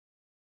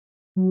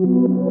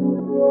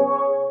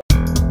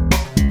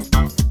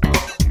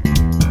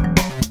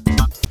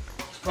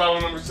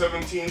Problem number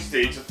 17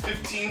 states a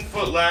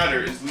 15-foot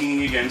ladder is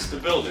leaning against the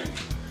building.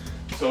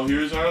 So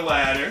here's our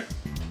ladder.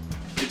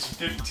 It's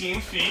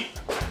 15 feet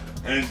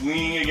and it's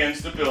leaning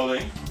against the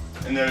building,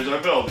 and there's our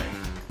building.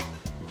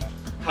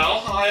 How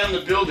high on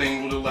the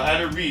building will the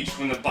ladder reach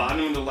when the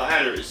bottom of the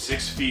ladder is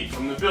 6 feet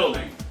from the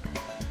building?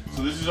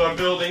 So this is our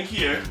building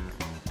here,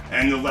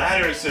 and the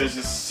ladder, it says,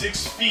 is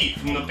 6 feet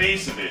from the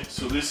base of it.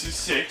 So this is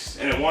 6,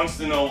 and it wants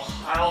to know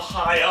how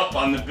high up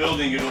on the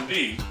building it'll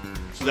be.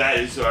 So that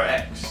is our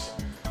x.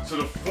 So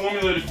the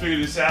formula to figure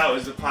this out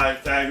is the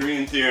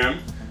Pythagorean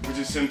theorem, which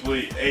is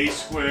simply a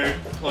squared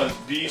plus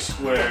b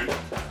squared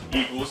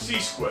equals c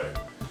squared.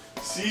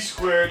 C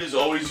squared is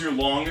always your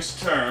longest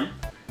term,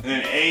 and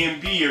then a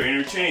and b are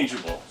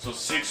interchangeable. So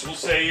 6 will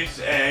say is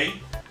a,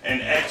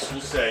 and x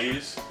will say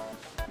is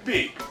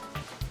b.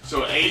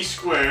 So a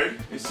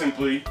squared is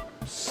simply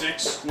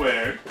 6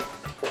 squared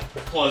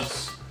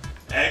plus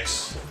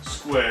x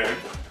squared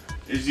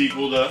is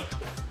equal to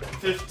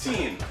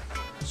 15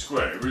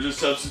 squared. We're just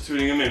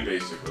substituting them in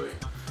basically.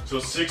 So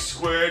 6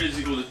 squared is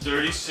equal to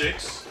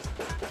 36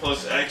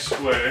 plus x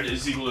squared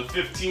is equal to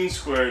 15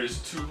 squared is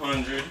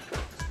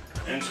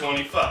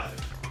 225.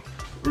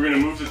 We're going to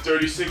move the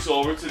 36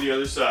 over to the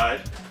other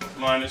side.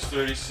 Minus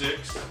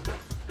 36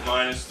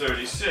 minus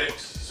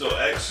 36. So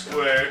x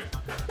squared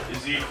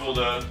is equal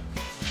to,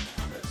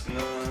 that's 9,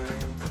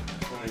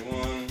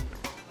 21,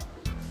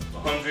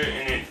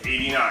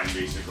 189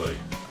 basically.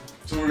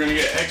 So we're going to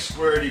get x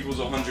squared equals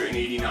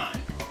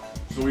 189.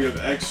 So we have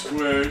x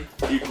squared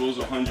equals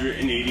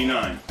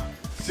 189.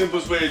 The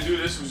simplest way to do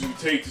this was we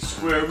take the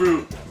square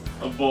root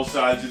of both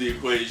sides of the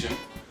equation.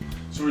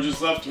 So we're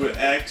just left with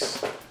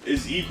x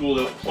is equal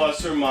to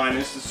plus or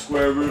minus the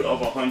square root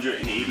of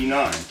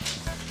 189.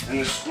 And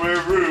the square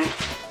root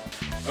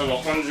of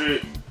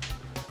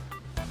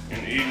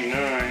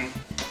 189,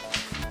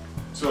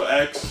 so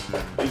x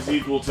is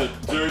equal to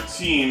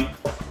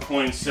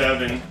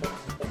 13.7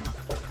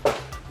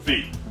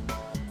 feet.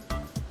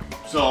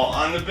 So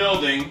on the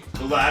building,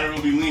 the ladder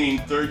will be leaning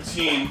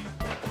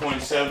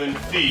 13.7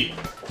 feet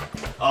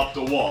up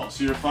the wall.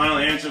 So your final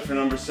answer for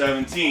number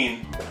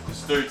 17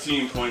 is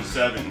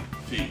 13.7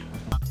 feet.